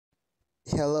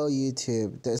Hello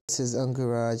YouTube, this is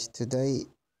Ankuraj. Today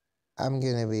I'm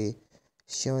gonna be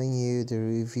showing you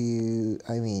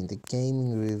the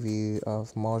gaming review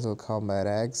of Mortal Kombat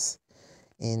X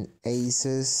in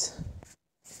Asus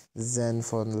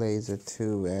Zenfone Laser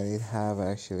 2, and it have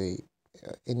actually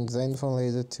in Zenfone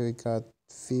Laser 2 it got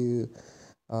few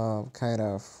kind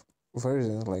of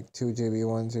versions like 2 GB,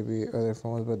 1 GB other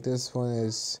phones, but this one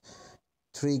is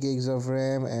 3 gigs of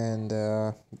RAM, and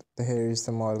here is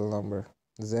the model number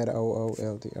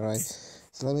ZOOLD. Alright,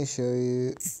 so let me show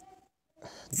you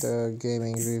the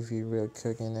gaming review real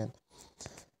quick. And then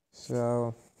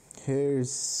so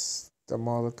here's the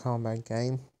Mortal Kombat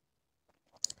game,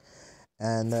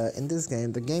 and in this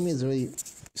game the game is really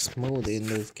smooth in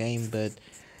this game, but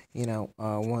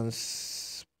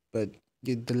once but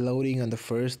the loading on the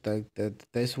first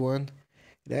this one,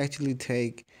 it actually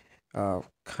take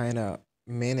kind of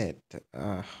minute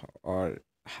or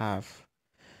half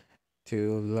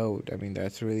to load. I mean,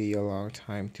 that's really a long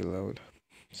time to load.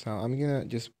 So I'm gonna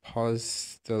just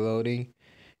pause the loading,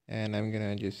 and I'm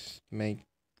gonna just make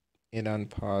it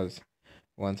unpause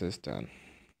once it's done.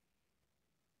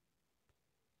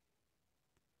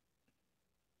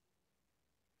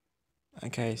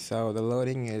 Okay, so the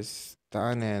loading is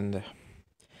done, and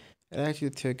it actually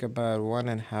took about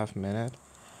 1.5 minutes.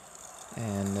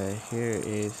 And here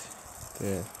is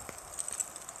the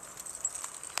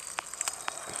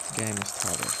game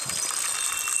started.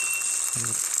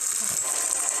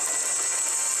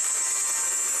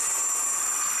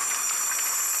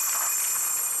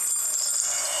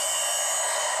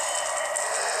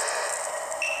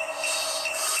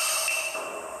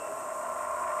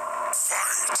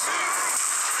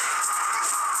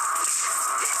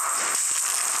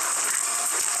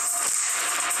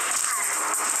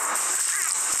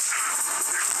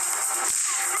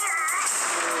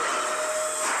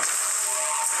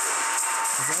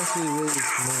 It's actually really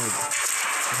smooth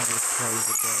how it plays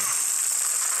the game.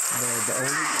 The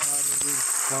only problem with this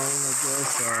phone, I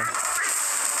guess, that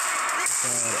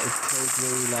it takes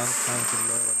really long time to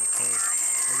load on the phone.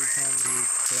 Every time you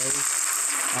play,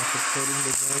 after quitting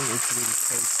the game, it really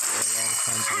takes a long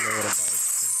time to load, about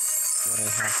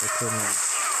 1.5 to 2 minutes.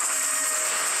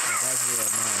 And that's really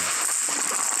annoying.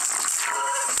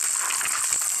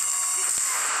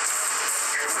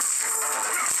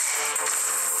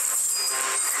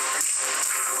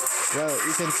 Well,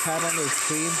 you can tap on the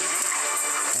screen,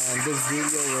 and this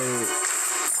video will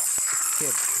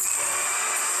skip.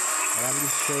 And I'm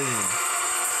just showing you.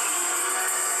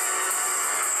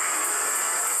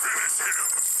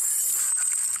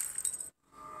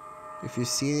 If you've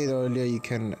seen it earlier, you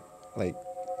can like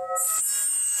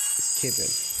skip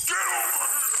it.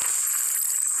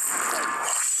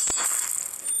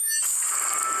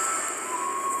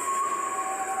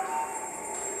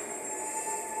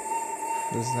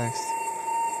 What's next?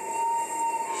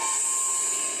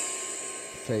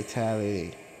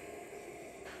 Fatality.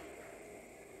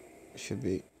 Should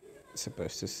be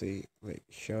supposed to see like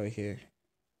show here.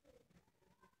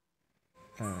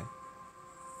 Alright.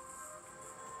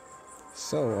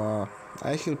 So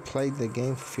I actually played the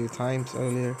game a few times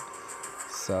earlier.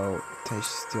 So they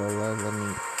still love. Let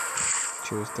me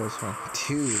choose this one.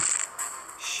 Dude,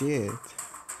 shit.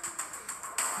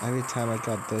 Every time I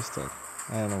got this thing,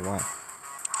 I don't know why.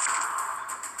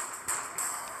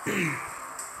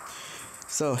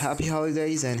 So happy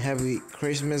holidays and happy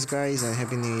Christmas, guys, and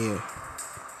happy New Year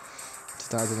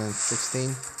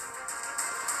 2016.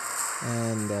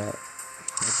 And I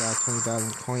got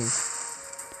 20,000 coins.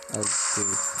 Oh,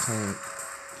 dude, coin.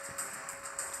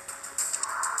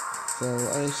 So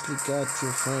I actually got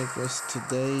 2 friend requests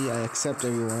today. I accept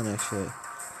everyone actually.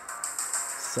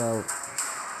 So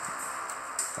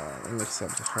let me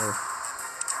accept her.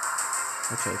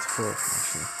 Okay, it's 4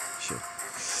 actually. Shit.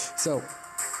 So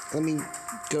let me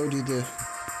go to the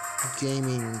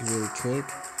gaming really quick,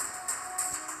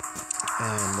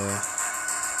 and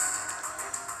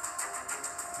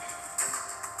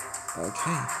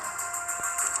okay.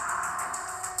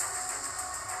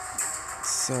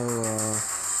 So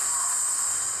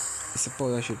I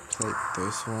suppose I should play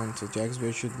this one. So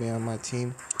Jacksburg should be on my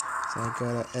team, so I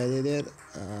gotta edit it.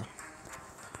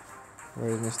 Where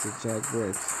is Mr.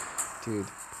 Jacksburg? Dude.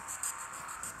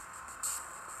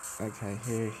 Okay,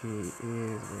 here he is.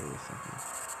 Wait a second.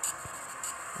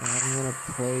 I'm gonna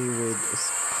play with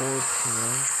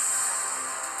Scorpion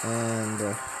and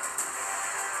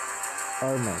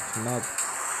Armac, not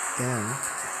them.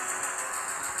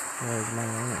 Where's my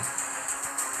name?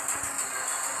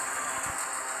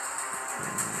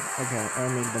 Okay,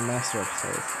 Armac, the master of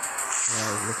sword. What I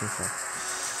was looking for.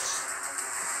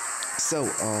 So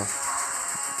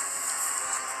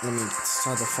let me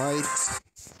start the fight.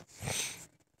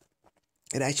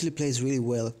 It actually plays really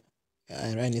well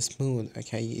and it's smooth.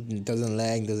 Okay, it doesn't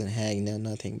lag, doesn't hang, no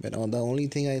nothing. But the only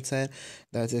thing I said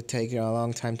that it take a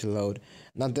long time to load.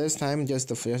 Not this time, just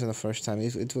the first time.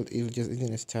 It will just it's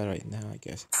gonna start right now, I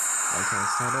guess. Okay,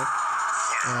 start it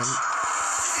and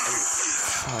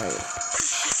fire.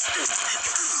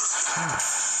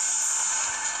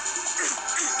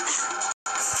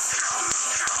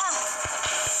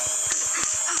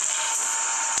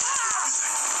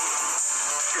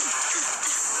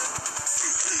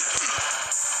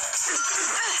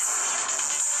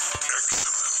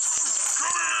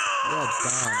 Well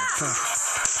done.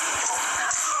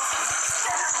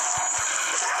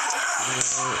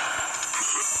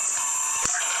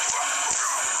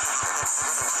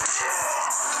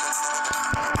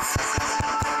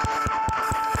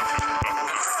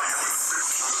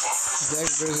 Jack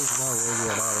versus not worthy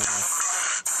at all.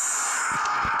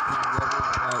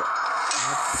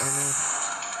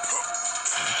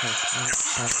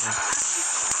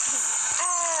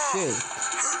 Shit.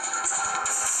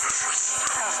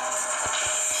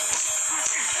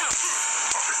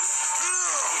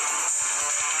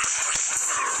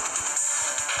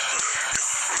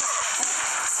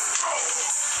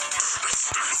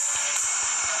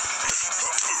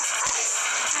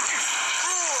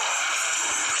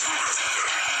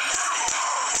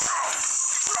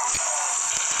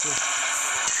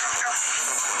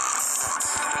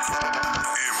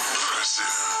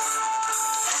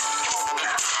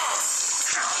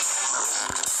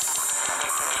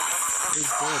 It's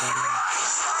good, I mean.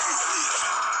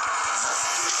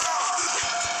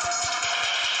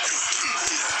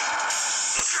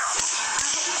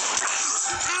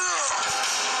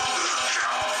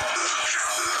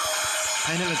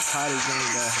 I never thought it was going to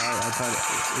be that hard. I thought it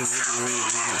would be really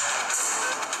easy.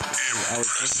 I was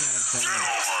thinking of playing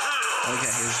it.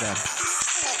 Okay, here's that.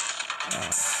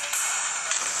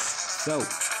 So,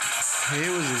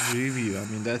 here was his review. I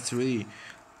mean, that's really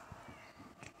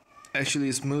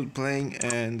actually smooth playing,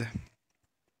 and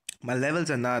my levels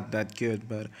are not that good,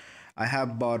 but I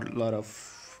have bought a lot of,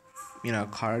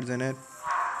 cards in it.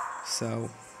 So,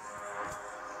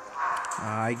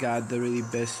 I got the really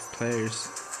best players.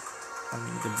 I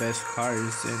mean, the best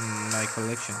cards in my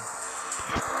collection.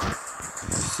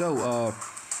 So,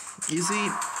 you see,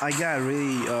 I got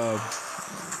really,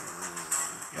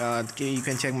 you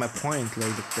can check my points,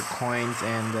 like the coins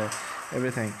and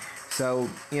everything. So,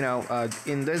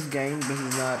 in this game, this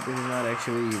is not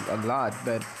actually a lot,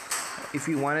 but if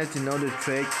you wanted to know the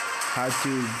trick, how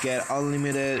to get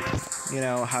unlimited,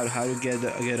 how to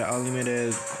get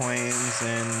unlimited coins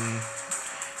and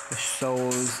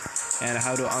souls, and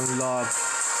how to unlock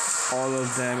all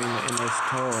of them in the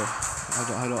store, how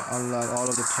to unlock all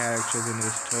of the characters in the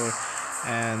store,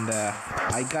 and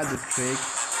I got the trick.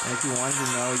 And if you want to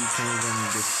know, you can even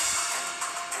just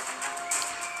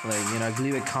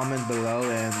leave a comment below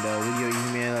and with your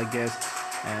email, I guess,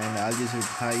 and I'll just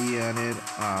reply you on it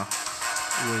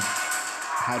with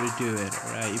how to do it.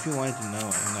 Right? If you want to know,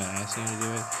 I'm not asking you to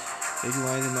do it. If you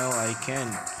want to know, I can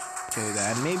tell you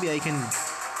that, and maybe I can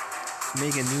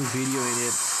make a new video in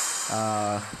it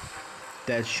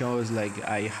that shows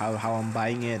how I'm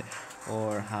buying it,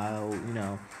 or how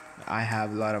I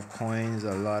have a lot of coins,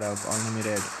 a lot of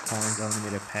unlimited coins,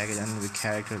 unlimited package, unlimited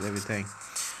characters, everything.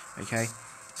 Okay,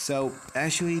 so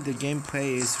actually the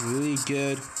gameplay is really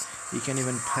good. You can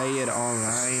even play it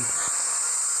online,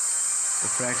 the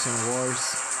Fraction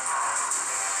Wars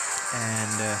and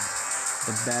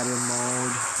the battle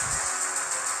mode.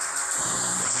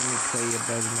 Let me play a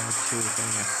battle mode too.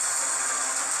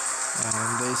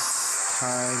 And this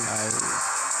time I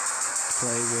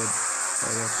play with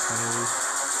other players.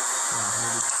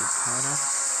 Maybe Kitana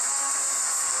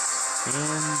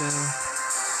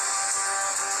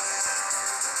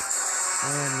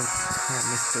and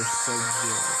Mr.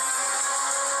 Sub-Zero.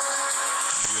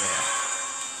 Yeah.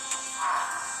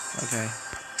 Okay,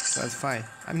 that's fine.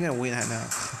 I'm gonna win that now.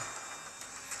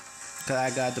 Cause I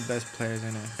got the best players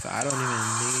in it, so I don't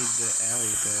even need the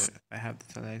alley, but I have to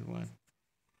select one.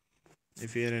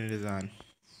 If your internet is on.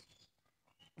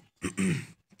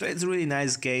 So it's a really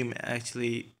nice game,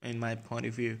 actually, in my point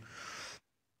of view,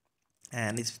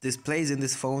 and this plays in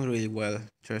this phone really well.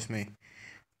 Trust me.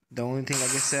 The only thing,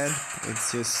 like I said,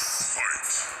 it's just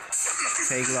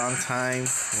take a long time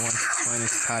when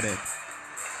it's started.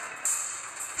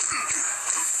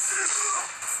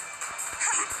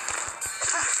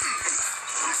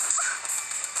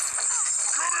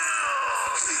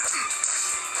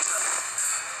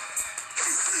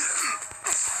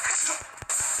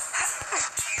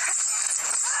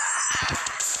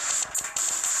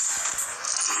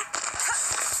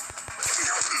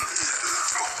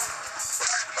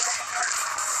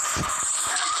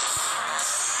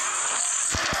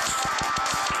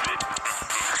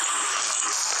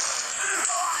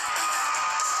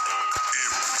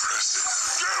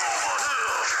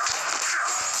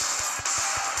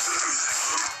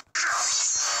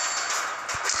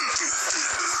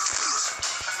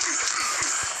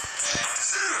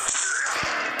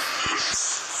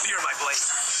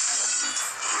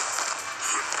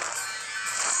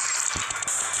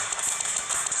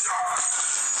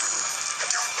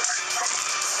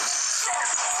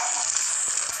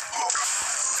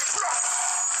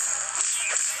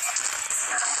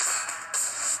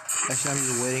 Actually, I'm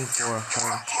just waiting for her.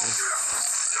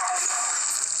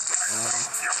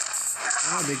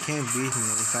 Oh, they can't beat me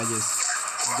if I just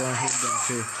don't hit them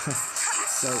too.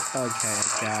 So, okay, I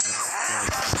got it.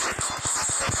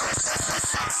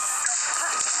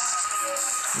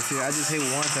 You see, I just hit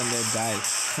once and they died.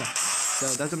 So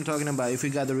that's what I'm talking about. If you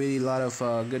got a really lot of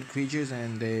good creatures,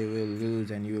 and they will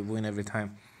lose and you will win every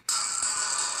time.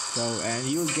 So, and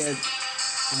you'll get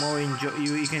more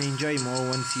you can enjoy more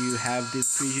once you have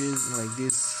these creatures, like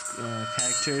these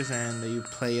characters, and you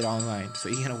play it online, so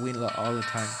you're gonna win all the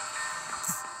time.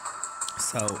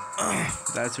 So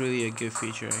that's really a good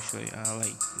feature, actually.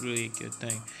 Like, really good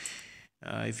thing.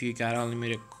 If you got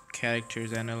unlimited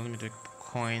characters and unlimited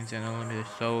coins and unlimited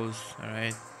souls, all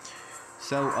right.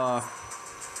 So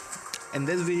in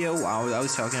this video I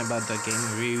was talking about the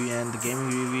gaming review, and the gaming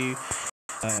review,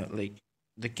 like,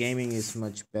 the gaming is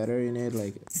much better in it.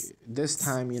 Like, this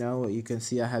time, you can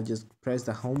see I have just pressed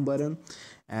the home button,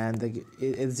 and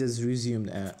it's just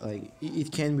resumed. Like,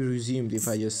 it can be resumed if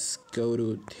I just go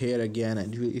to here again,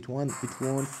 and it won't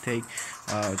take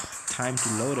time to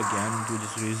load again. It will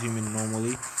just resume it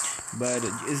normally. But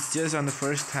it's just on the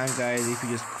first time, guys. If you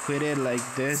just quit it like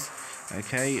this,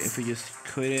 okay, if you just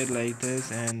quit it like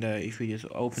this, and if you just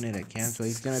open it again, so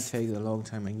it's gonna take a long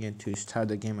time again to start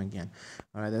the game again.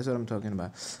 All right, that's what I'm talking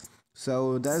about.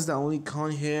 So that's the only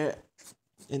con here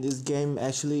in this game.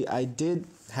 Actually, I did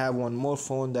have one more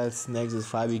phone, that's Nexus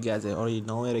 5. You guys already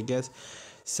know it, I guess.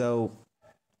 So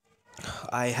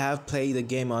I have played the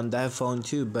game on that phone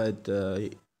too, but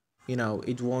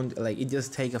it won't, like, it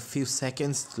just take a few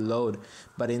seconds to load.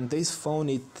 But in this phone,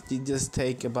 it just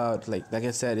take about, like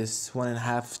I said, it's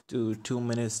 1.5 to 2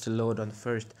 minutes to load on the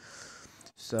first.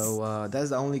 So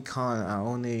that's the only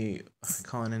con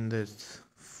in this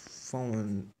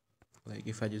phone. Like,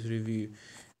 if I just review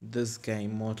this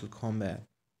game, Mortal Kombat.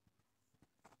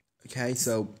 Okay,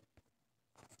 so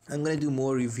I'm gonna do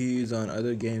more reviews on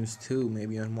other games too,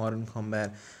 maybe on Modern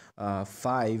Combat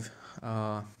 5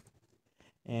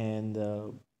 and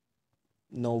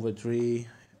Nova 3,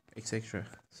 etc.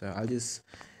 So I'll just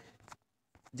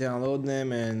download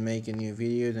them and make a new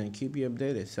videos and keep you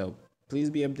updated. So please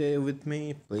be updated with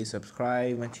me. Please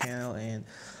subscribe my channel and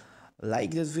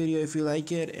like this video if you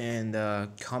like it, and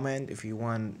comment if you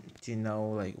want to know,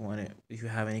 like, if you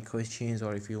have any questions,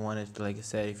 or if you wanted to, like I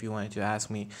said, if you wanted to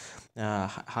ask me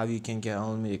how you can get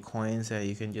unlimited coins,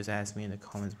 you can just ask me in the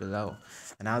comments below,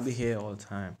 and I'll be here all the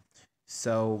time.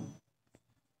 So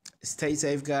stay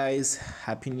safe, guys.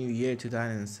 Happy New Year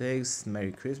 2006.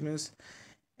 Merry Christmas,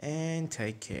 and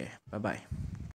take care. Bye bye.